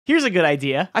Here's a good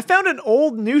idea. I found an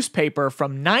old newspaper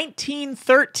from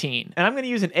 1913, and I'm going to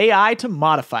use an AI to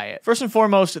modify it. First and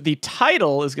foremost, the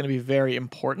title is going to be very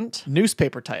important.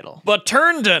 Newspaper title.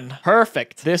 Butternden.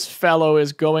 Perfect. This fellow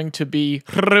is going to be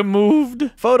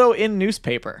removed. Photo in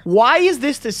newspaper. Why is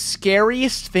this the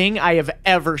scariest thing I have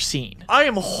ever seen? I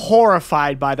am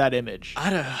horrified by that image.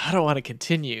 I don't want to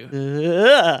continue.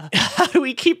 Ugh. How do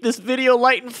we keep this video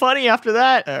light and funny after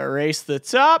that? Erase the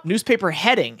top. Newspaper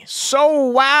heading.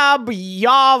 So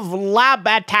Yov lab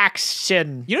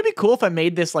attaction. You know, it'd be cool if I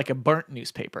made this like a burnt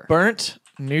newspaper. Burnt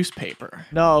newspaper.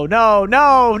 No.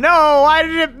 Why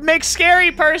did it make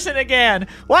scary person again?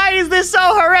 Why is this so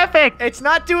horrific? It's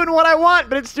not doing what I want,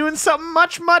 but it's doing something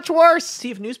much worse.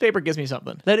 See if newspaper gives me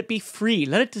something. Let it be free.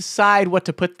 Let it decide what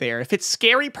to put there. If it's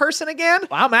scary person again,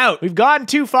 I'm out. We've gone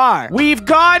too far. We've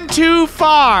gone too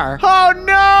far. Oh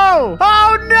no!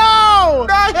 Oh no!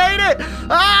 I hate it!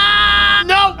 Ah!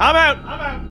 No! I'm out.